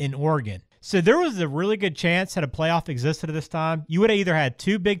 and Oregon. So there was a really good chance that a playoff existed at this time. You would have either had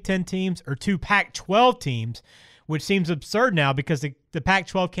 2 Big Ten teams or 2 Pac-12 teams, which seems absurd now because the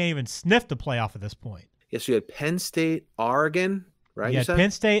Pac-12 can't even sniff the playoff at this point. Yes, you had Penn State, Oregon, right? You had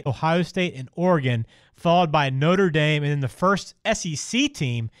Penn State, Ohio State, and Oregon, followed by Notre Dame, and then the first SEC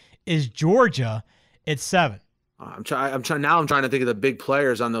team is Georgia at 7. I'm trying to think of the big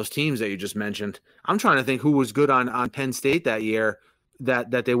players on those teams that you just mentioned. I'm trying to think who was good on Penn State that year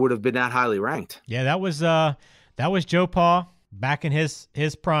that they would have been that highly ranked. Yeah, that was Joe Pa back in his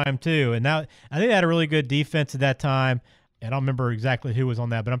prime too, and I think they had a really good defense at that time. I don't remember exactly who was on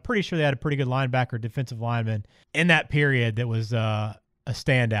that, but I'm pretty sure they had a pretty good linebacker, defensive lineman in that period that was a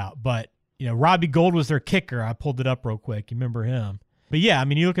standout. But Robbie Gould was their kicker. I pulled it up real quick. You remember him? But yeah, I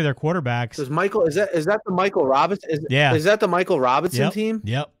mean, you look at their quarterbacks. Is that the Michael Robinson? Is that the Michael Robinson team?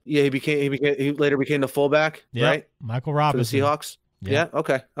 Yep. Yeah, he later became the fullback, right? Michael Robinson for the Seahawks. Yeah.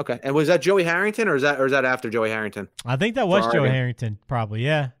 Okay. And was that Joey Harrington or is that after Joey Harrington? I think that was Joey Harrington, probably.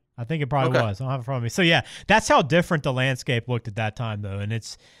 Yeah, I think it probably was. I don't have it in front of me. So yeah, that's how different the landscape looked at that time, though, and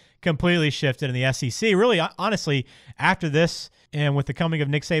it's completely shifted in the SEC. Really, honestly, after this and with the coming of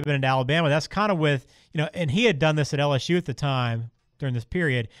Nick Saban into Alabama, that's kind of with and he had done this at LSU at the time during this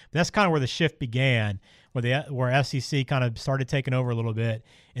period. But that's kind of where the shift began, where SEC kind of started taking over a little bit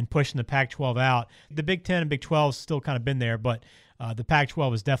and pushing the Pac-12 out. The Big Ten and Big 12 still kind of been there, but the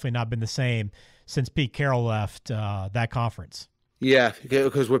Pac-12 has definitely not been the same since Pete Carroll left that conference. Yeah,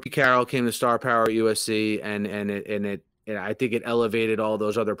 because with Pete Carroll came the star power at USC, and I think it elevated all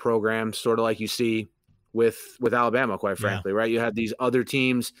those other programs, sort of like you see with Alabama, quite frankly, right? You had these other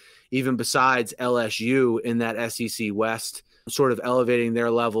teams, even besides LSU in that SEC West, sort of elevating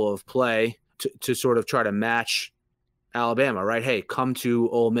their level of play to sort of try to match Alabama, right? Hey, come to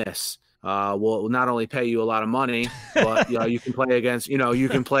Ole Miss. We'll not only pay you a lot of money, but you can play against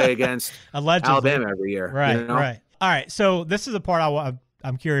Alabama every year. Right, right. All right. So this is the part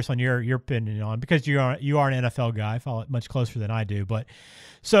I'm curious on your opinion on, because you are an NFL guy. I follow it much closer than I do. But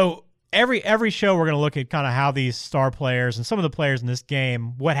so every show we're going to look at kind of how these star players and some of the players in this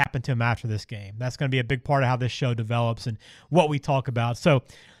game, what happened to them after this game. That's going to be a big part of how this show develops and what we talk about. So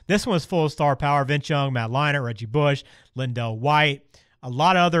this one was full of star power: Vince Young, Matt Leinart, Reggie Bush, Lindell White. A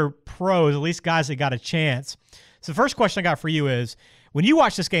lot of other pros, at least guys that got a chance. So the first question I got for you is, when you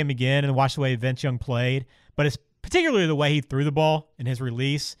watch this game again and watch the way Vince Young played, but it's particularly the way he threw the ball in his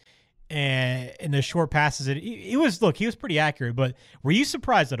release and in the short passes, he was pretty accurate. But were you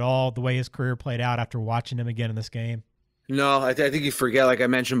surprised at all the way his career played out after watching him again in this game? No, I think you forget, like I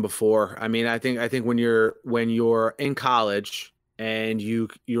mentioned before. I mean, I think when you're in college and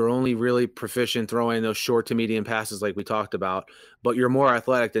you're only really proficient throwing those short to medium passes like we talked about, but you're more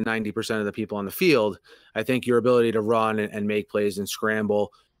athletic than 90% of the people on the field, I think your ability to run and make plays and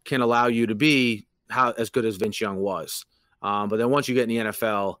scramble can allow you to be as good as Vince Young was. But then once you get in the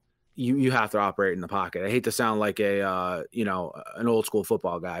NFL, you have to operate in the pocket. I hate to sound like an old school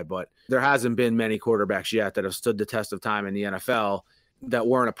football guy, but there hasn't been many quarterbacks yet that have stood the test of time in the NFL that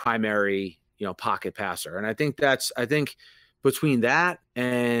weren't a primary, pocket passer. And I think between that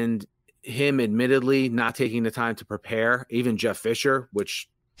and him admittedly not taking the time to prepare, even Jeff Fisher, which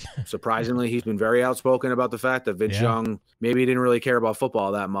surprisingly, he's been very outspoken about the fact that Vince Young maybe didn't really care about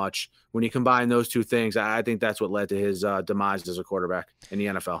football that much. When you combine those two things, I think that's what led to his demise as a quarterback in the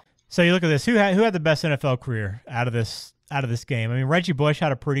NFL. So you look at this. Who had the best NFL career out of this game? I mean, Reggie Bush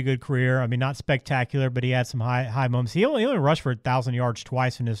had a pretty good career. I mean, not spectacular, but he had some high moments. He only rushed for 1,000 yards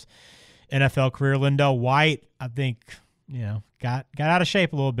twice in his NFL career. Lindell White, I think, got out of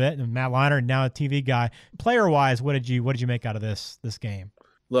shape a little bit. And Matt Leinart, now a TV guy. Player wise, what did you make out of this game?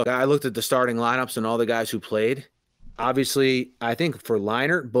 Look, I looked at the starting lineups and all the guys who played. Obviously, I think for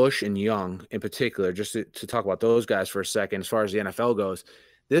Leinart, Bush, and Young in particular, just to talk about those guys for a second, as far as the NFL goes,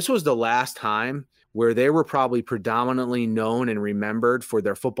 this was the last time where they were probably predominantly known and remembered for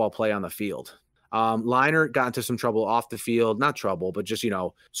their football play on the field. Leinart got into some trouble off the field, not trouble, but just,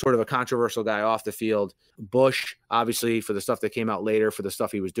 sort of a controversial guy off the field. Bush, obviously, for the stuff that came out later, for the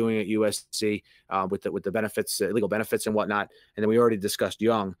stuff he was doing at USC with the benefits, legal benefits and whatnot. And then we already discussed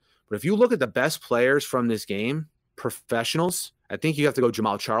Young. But if you look at the best players from this game, professionals, I think you have to go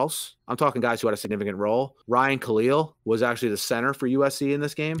Jamal Charles. I'm talking guys who had a significant role. Ryan Khalil was actually the center for USC in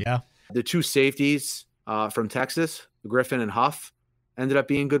this game. Yeah. The two safeties from Texas, Griffin and Huff, ended up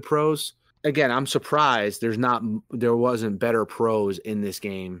being good pros. Again, I'm surprised there wasn't better pros in this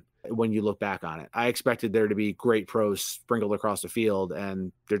game when you look back on it. I expected there to be great pros sprinkled across the field,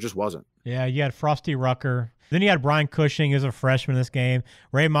 and there just wasn't. Yeah, you had Frosty Rucker. Then you had Brian Cushing as a freshman in this game.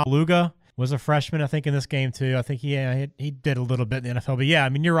 Ray Maluga was a freshman, I think, in this game too. I think he did a little bit in the NFL. But yeah, I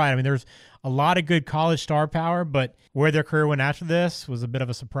mean, you're right. I mean, there's a lot of good college star power, but where their career went after this was a bit of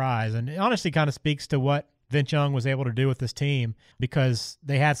a surprise. And it honestly kind of speaks to what Vince Young was able to do with this team, because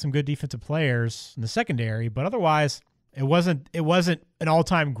they had some good defensive players in the secondary, but otherwise it wasn't an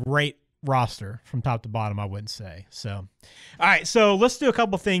all-time great roster from top to bottom, I wouldn't say. So, all right, so let's do a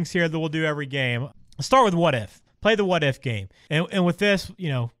couple things here that we'll do every game. Let's start with what if. Play the what if game. And with this,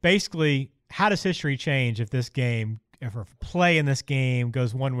 basically, how does history change if a play in this game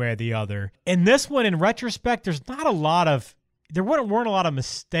goes one way or the other? In this one, in retrospect, there weren't a lot of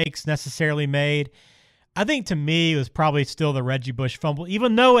mistakes necessarily made. I think to me, it was probably still the Reggie Bush fumble.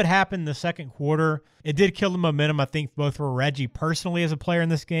 Even though it happened in the second quarter, it did kill the momentum, I think, both for Reggie personally as a player in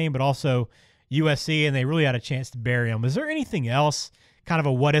this game, but also USC, and they really had a chance to bury him. Is there anything else, kind of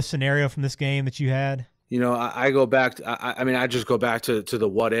a what-if scenario from this game that you had? I go back – I just go back to the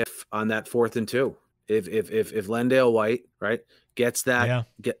what if on that 4th and 2. If Lendale White, right, gets that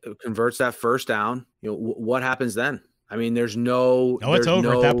converts that first down, what happens then? I mean, it's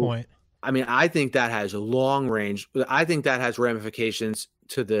over at that point. I mean, I think that has long range. I think that has ramifications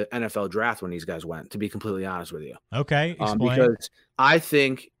to the NFL draft when these guys went, to be completely honest with you. Okay, explain. Because I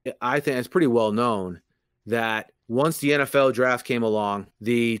think it's pretty well known that once the NFL draft came along,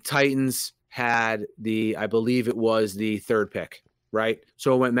 the Titans had I believe it was the 3rd pick, right?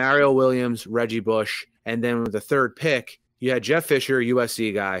 So it went Mario Williams, Reggie Bush, and then with the 3rd pick, you had Jeff Fisher,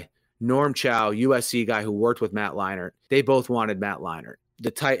 USC guy, Norm Chow, USC guy who worked with Matt Leinart. They both wanted Matt Leinart.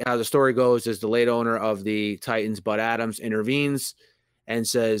 How the story goes is the late owner of the Titans, Bud Adams, intervenes and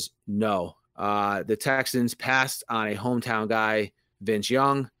says, no. The Texans passed on a hometown guy, Vince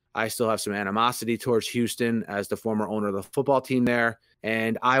Young. I still have some animosity towards Houston as the former owner of the football team there.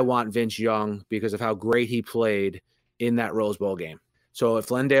 And I want Vince Young because of how great he played in that Rose Bowl game. So if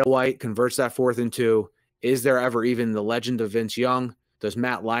Lendale White converts that 4th and 2, is there ever even the legend of Vince Young? Does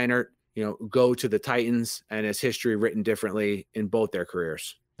Matt Leinart go to the Titans, and is history written differently in both their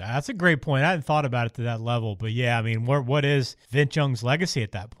careers? That's a great point. I hadn't thought about it to that level, but yeah, I mean, what is Vince Young's legacy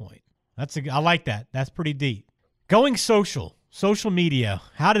at that point? I like that. That's pretty deep. Going social media.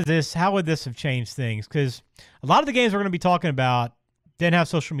 How would this have changed things? Because a lot of the games we're going to be talking about didn't have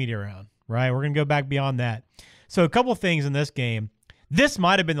social media around, right? We're going to go back beyond that. So a couple of things in this game. This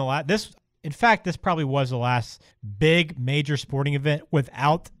might have been In fact, this probably was the last big major sporting event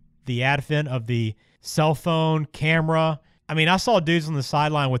without the advent of the cell phone camera. I mean, I saw dudes on the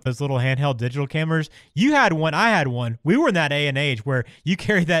sideline with those little handheld digital cameras. You had one, I had one. We were in that day and age where you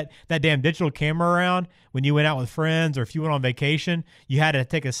carried that damn digital camera around when you went out with friends, or if you went on vacation, you had to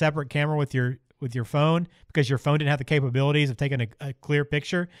take a separate camera with your phone because your phone didn't have the capabilities of taking a clear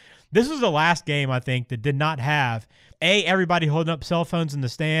picture. This was the last game, I think, that did not have, A, everybody holding up cell phones in the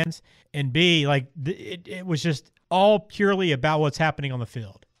stands, and B, like it was just all purely about what's happening on the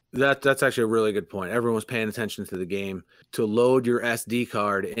field. That's actually a really good point. Everyone was paying attention to the game. To load your SD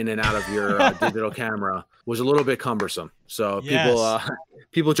card in and out of your digital camera was a little bit cumbersome. So Yes.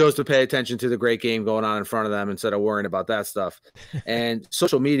 people chose to pay attention to the great game going on in front of them instead of worrying about that stuff. And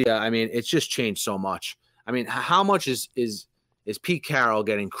social media, I mean, it's just changed so much. I mean, how much is Pete Carroll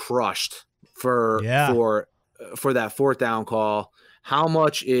getting crushed for that fourth down call? How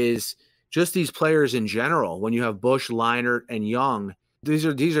much is just these players in general? When you have Bush, Leinart, and Young, these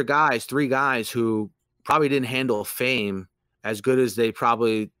are guys, three guys who probably didn't handle fame as good as they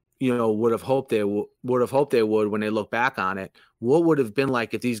probably, would have hoped they would when they look back on it. What would have been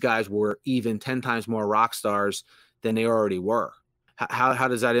like if these guys were even 10 times more rock stars than they already were? How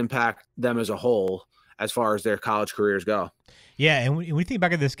does that impact them as a whole as far as their college careers go? Yeah, and we think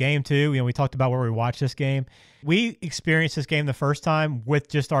back at this game too. We talked about where we watched this game. We experienced this game the first time with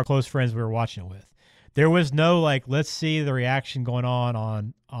just our close friends we were watching it with. There was no, like, let's see the reaction going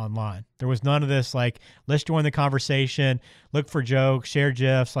on online. There was none of this, like, let's join the conversation, look for jokes, share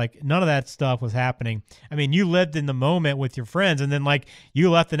GIFs. Like, none of that stuff was happening. I mean, you lived in the moment with your friends, and then, like, you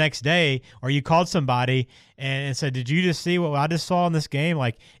left the next day, or you called somebody and said, did you just see what I just saw in this game?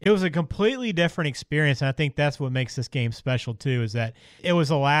 Like, it was a completely different experience, and I think that's what makes this game special, too, is that it was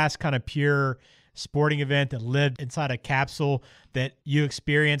the last kind of pure sporting event that lived inside a capsule that you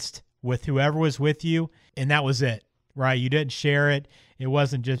experienced with whoever was with you, and that was it, right? You didn't share it.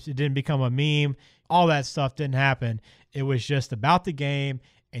 It didn't become a meme. All that stuff didn't happen. It was just about the game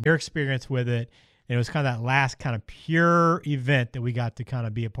and your experience with it, and it was kind of that last kind of pure event that we got to kind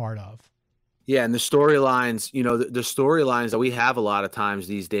of be a part of. Yeah, and the storylines, the storylines that we have a lot of times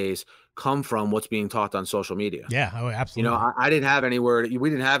these days come from what's being talked on social media. Yeah, absolutely. I didn't have anywhere.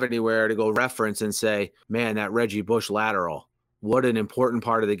 We didn't have anywhere to go reference and say, man, that Reggie Bush lateral. What an important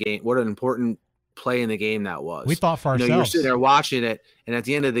part of the game. What an important play in the game that was. We thought for ourselves. You're sitting there watching it, and at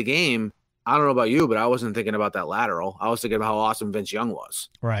the end of the game, I don't know about you, but I wasn't thinking about that lateral. I was thinking about how awesome Vince Young was.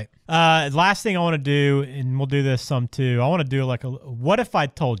 Right. Last thing I want to do, and we'll do this some too, I want to do like a what if I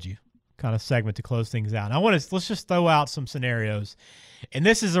told you kind of segment to close things out. And let's just throw out some scenarios. And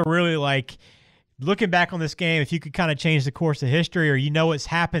this is a really, like, looking back on this game, if you could kind of change the course of history, or what's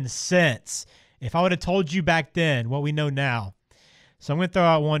happened since. If I would have told you back then what we know now. So I'm going to throw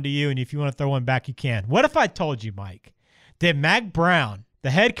out one to you, and if you want to throw one back, you can. What if I told you, Mike, that Mack Brown,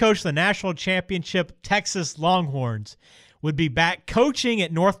 the head coach of the National Championship Texas Longhorns, would be back coaching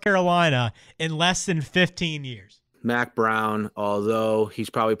at North Carolina in less than 15 years? Mack Brown, although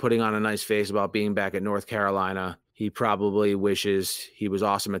he's probably putting on a nice face about being back at North Carolina, he probably wishes he was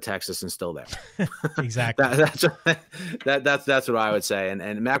awesome at Texas and still there. Exactly. That's what I would say.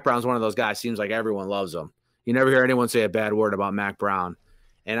 And Mack Brown's one of those guys. Seems like everyone loves him. You never hear anyone say a bad word about Mack Brown.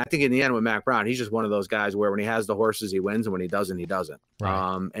 And I think in the end with Mack Brown, he's just one of those guys where when he has the horses, he wins, and when he doesn't, he doesn't.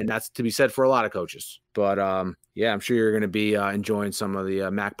 Right. And that's to be said for a lot of coaches. But, yeah, I'm sure you're going to be enjoying some of the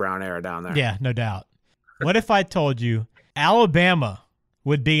Mack Brown era down there. Yeah, no doubt. What if I told you Alabama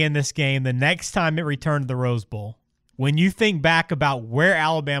would be in this game the next time it returned to the Rose Bowl? When you think back about where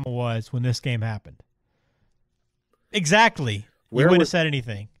Alabama was when this game happened. Exactly. You wouldn't have said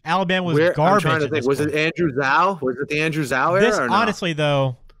anything. Alabama was garbage. I'm trying to think. Was it Andrew Zhao? Was it the Andrew Zhao era? Honestly,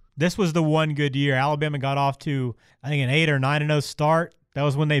 though, this was the one good year. Alabama got off to, I think, an 8 or 9-0 start. That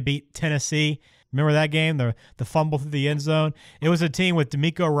was when they beat Tennessee. Remember that game? The fumble through the end zone. It was a team with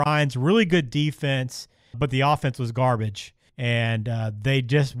D'Amico Ryans, really good defense, but the offense was garbage. And they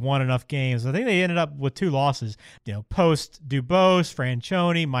just won enough games. I think they ended up with 2 losses. Post Dubose,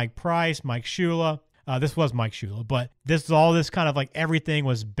 Franchione, Mike Price, Mike Shula. This was Mike Shula, but this kind of like everything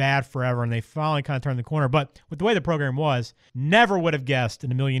was bad forever, and they finally kind of turned the corner. But with the way the program was, never would have guessed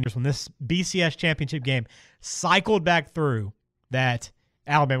in a million years when this BCS championship game cycled back through that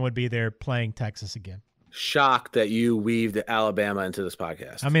Alabama would be there playing Texas again. Shocked that you weaved Alabama into this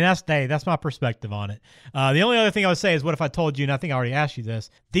podcast. I mean, that's my perspective on it. The only other thing I would say is, what if I told you, and I think I already asked you this,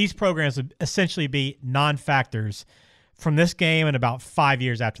 these programs would essentially be non-factors from this game and about 5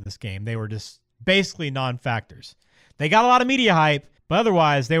 years after this game. They were just basically non-factors. They got a lot of media hype, but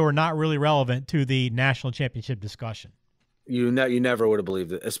otherwise they were not really relevant to the national championship discussion. You never would have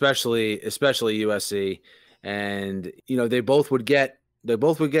believed it, especially USC. And they both would get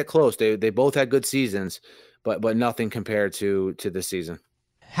close. They both had good seasons, but nothing compared to this season.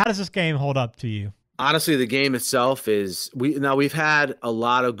 How does this game hold up to you? Honestly, the game itself we've had a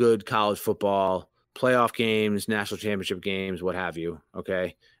lot of good college football playoff games, national championship games, what have you.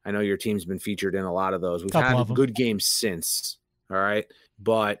 Okay. I know your team's been featured in a lot of those. We've had good games since. All right.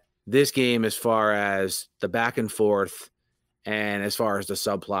 But this game, as far as the back and forth and as far as the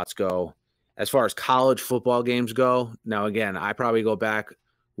subplots go, as far as college football games go, now, again, I probably go back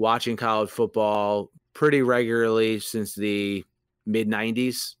watching college football pretty regularly since the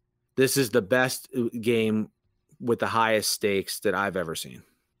mid-90s. This is the best game with the highest stakes that I've ever seen.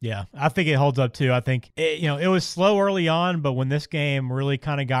 Yeah, I think it holds up too. I think it was slow early on, but when this game really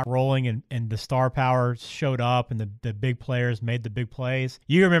kind of got rolling and the star power showed up and the big players made the big plays,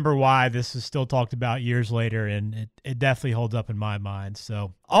 you remember why this is still talked about years later, and it definitely holds up in my mind.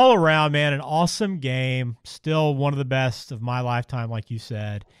 So all around, man, an awesome game. Still one of the best of my lifetime, like you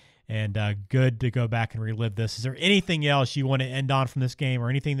said, and good to go back and relive this. Is there anything else you want to end on from this game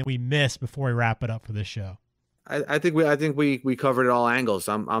or anything that we missed before we wrap it up for this show? I think we covered it all angles.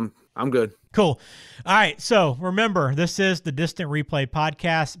 I'm good. Cool. All right. So remember, this is the Distant Replay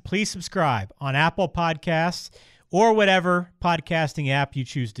Podcast. Please subscribe on Apple Podcasts or whatever podcasting app you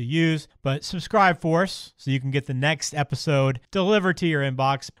choose to use. But subscribe for us so you can get the next episode delivered to your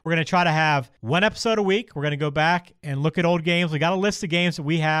inbox. We're going to try to have one episode a week. We're going to go back and look at old games. We got a list of games that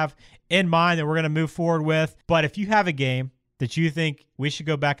we have in mind that we're going to move forward with. But if you have a game that you think we should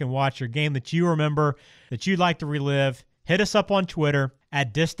go back and watch, or game that you remember that you'd like to relive, hit us up on Twitter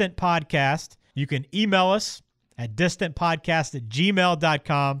at Distant Podcast. You can email us at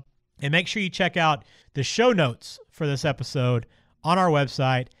distantpodcast@gmail.com. And make sure you check out the show notes for this episode on our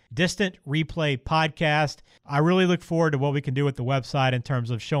website, Distant Replay Podcast. I really look forward to what we can do with the website in terms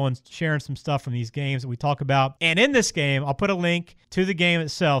of sharing some stuff from these games that we talk about. And in this game, I'll put a link to the game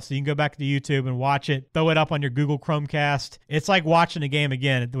itself so you can go back to YouTube and watch it, throw it up on your Google Chromecast. It's like watching a game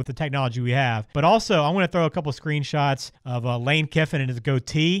again with the technology we have. But also, I'm going to throw a couple screenshots of Lane Kiffin and his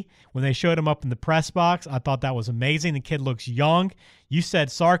goatee. When they showed him up in the press box, I thought that was amazing. The kid looks young. You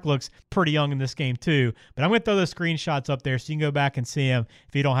said Sark looks pretty young in this game too, but I'm going to throw those screenshots up there so you can go back and see them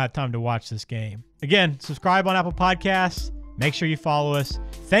if you don't have time to watch this game. Again, subscribe on Apple Podcasts. Make sure you follow us.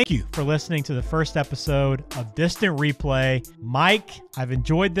 Thank you for listening to the first episode of Distant Replay. Mike, I've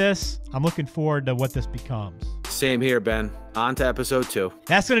enjoyed this. I'm looking forward to what this becomes. Same here, Ben. On to episode 2.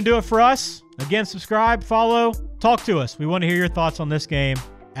 That's going to do it for us. Again, subscribe, follow, talk to us. We want to hear your thoughts on this game,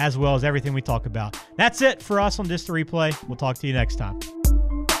 as well as everything we talk about. That's it for us on Distant Replay. We'll talk to you next time.